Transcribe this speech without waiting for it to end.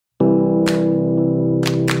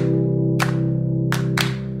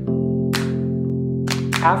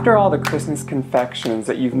After all the Christmas confections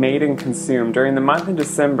that you've made and consumed during the month of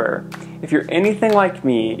December, if you're anything like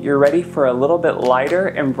me, you're ready for a little bit lighter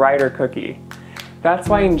and brighter cookie. That's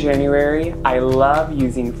why in January, I love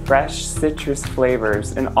using fresh citrus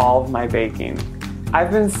flavors in all of my baking.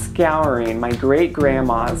 I've been scouring my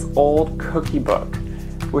great-grandma's old cookie book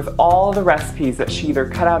with all the recipes that she either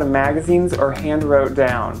cut out of magazines or hand wrote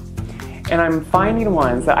down. And I'm finding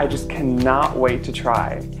ones that I just cannot wait to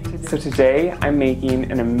try. So today I'm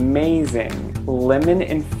making an amazing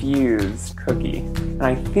lemon-infused cookie, and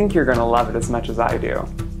I think you're gonna love it as much as I do.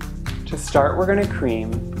 To start, we're gonna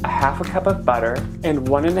cream a half a cup of butter and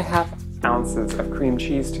 1½ ounces of cream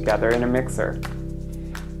cheese together in a mixer.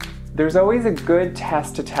 There's always a good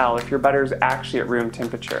test to tell if your butter is actually at room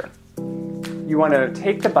temperature. You wanna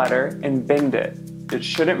take the butter and bend it. It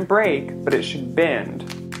shouldn't break, but it should bend.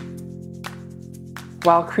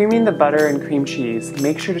 While creaming the butter and cream cheese,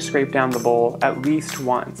 make sure to scrape down the bowl at least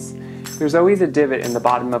once. There's always a divot in the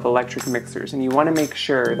bottom of electric mixers, and you want to make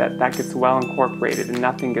sure that that gets well incorporated and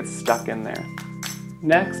nothing gets stuck in there.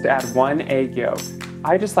 Next, add 1 egg yolk.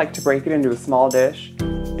 I just like to break it into a small dish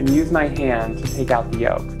and use my hand to take out the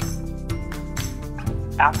yolk.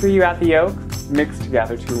 After you add the yolk, mix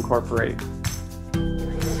together to incorporate.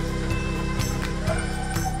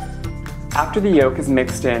 After the yolk is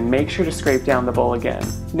mixed in, make sure to scrape down the bowl again.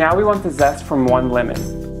 Now we want the zest from 1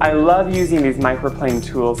 lemon. I love using these microplane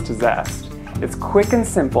tools to zest. It's quick and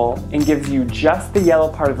simple and gives you just the yellow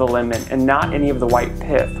part of the lemon and not any of the white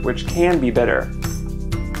pith, which can be bitter.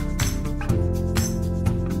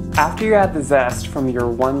 After you add the zest from your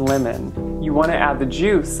 1 lemon, you want to add the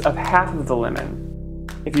juice of half of the lemon.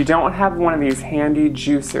 If you don't have one of these handy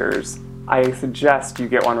juicers, I suggest you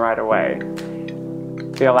get one right away.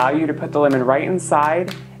 They allow you to put the lemon right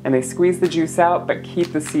inside, and they squeeze the juice out but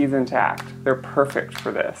keep the seeds intact. They're perfect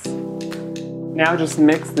for this. Now just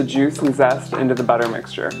mix the juice and zest into the butter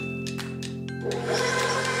mixture.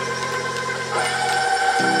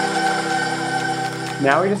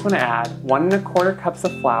 Now we just want to add 1¼ cups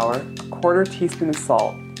of flour, 1/4 teaspoon of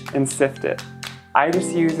salt, and sift it. I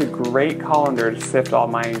just use a great colander to sift all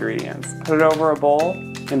my ingredients. Put it over a bowl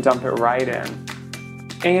and dump it right in.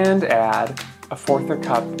 And add 1/4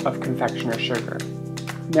 cup of confectioner sugar.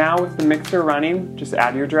 Now with the mixer running, just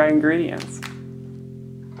add your dry ingredients.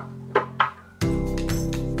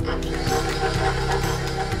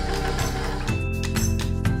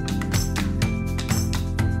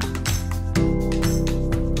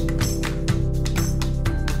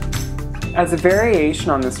 As a variation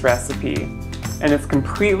on this recipe, and it's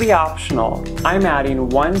completely optional, I'm adding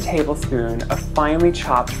 1 tablespoon of finely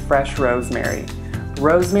chopped fresh rosemary.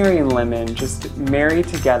 Rosemary and lemon just marry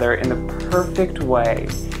together in the perfect way,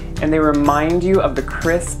 and they remind you of the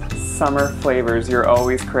crisp summer flavors you're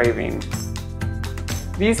always craving.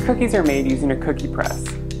 These cookies are made using a cookie press.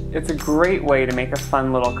 It's a great way to make a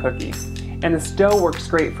fun little cookie, and this dough works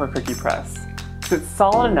great for a cookie press. So it's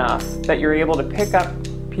solid enough that you're able to pick up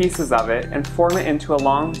pieces of it and form it into a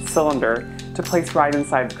long cylinder to place right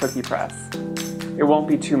inside the cookie press. It won't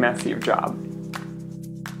be too messy of a job.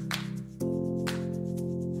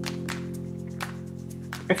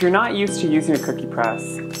 If you're not used to using a cookie press,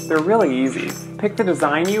 they're really easy. Pick the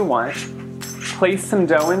design you want, place some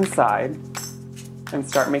dough inside, and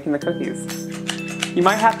start making the cookies. You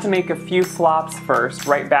might have to make a few flops first,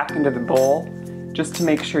 right back into the bowl, just to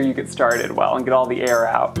make sure you get started well and get all the air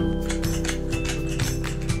out.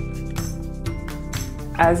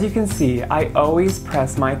 As you can see, I always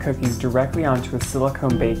press my cookies directly onto a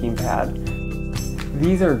silicone baking pad.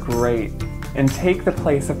 These are great and take the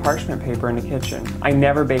place of parchment paper in the kitchen. I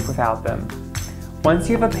never bake without them. Once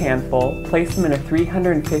you have a pan full, place them in a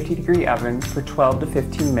 350-degree oven for 12 to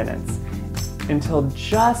 15 minutes until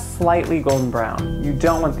just slightly golden brown. You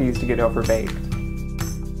don't want these to get overbaked.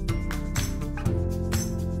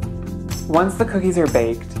 Once the cookies are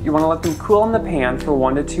baked, you want to let them cool in the pan for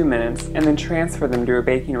 1 to 2 minutes and then transfer them to a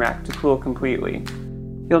baking rack to cool completely.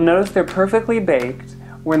 You'll notice they're perfectly baked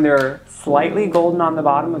when they're slightly golden on the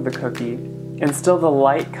bottom of the cookie and still the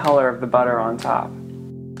light color of the butter on top.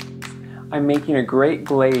 I'm making a great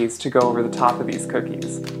glaze to go over the top of these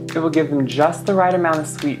cookies. It will give them just the right amount of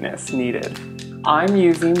sweetness needed. I'm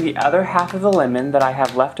using the other half of the lemon that I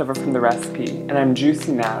have left over from the recipe, and I'm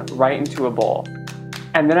juicing that right into a bowl.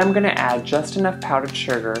 And then I'm going to add just enough powdered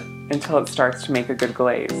sugar until it starts to make a good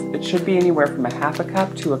glaze. It should be anywhere from ½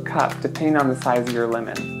 cup to a cup, depending on the size of your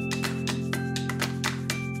lemon.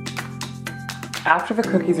 After the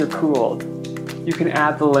cookies are cooled, you can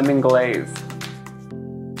add the lemon glaze.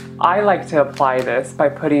 I like to apply this by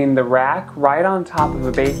putting the rack right on top of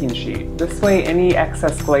a baking sheet. This way any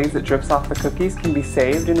excess glaze that drips off the cookies can be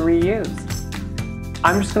saved and reused.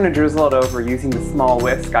 I'm just going to drizzle it over using the small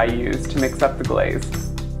whisk I use to mix up the glaze.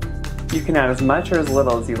 You can add as much or as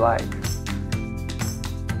little as you like.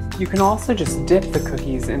 You can also just dip the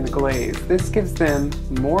cookies in the glaze. This gives them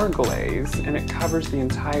more glaze and it covers the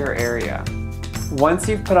entire area. Once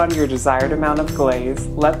you've put on your desired amount of glaze,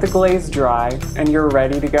 let the glaze dry and you're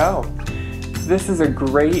ready to go. This is a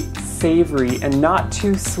great, savory, and not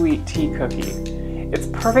too sweet tea cookie. It's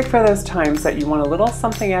perfect for those times that you want a little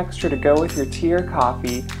something extra to go with your tea or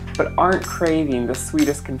coffee, but aren't craving the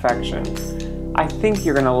sweetest confection. I think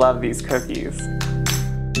you're gonna love these cookies.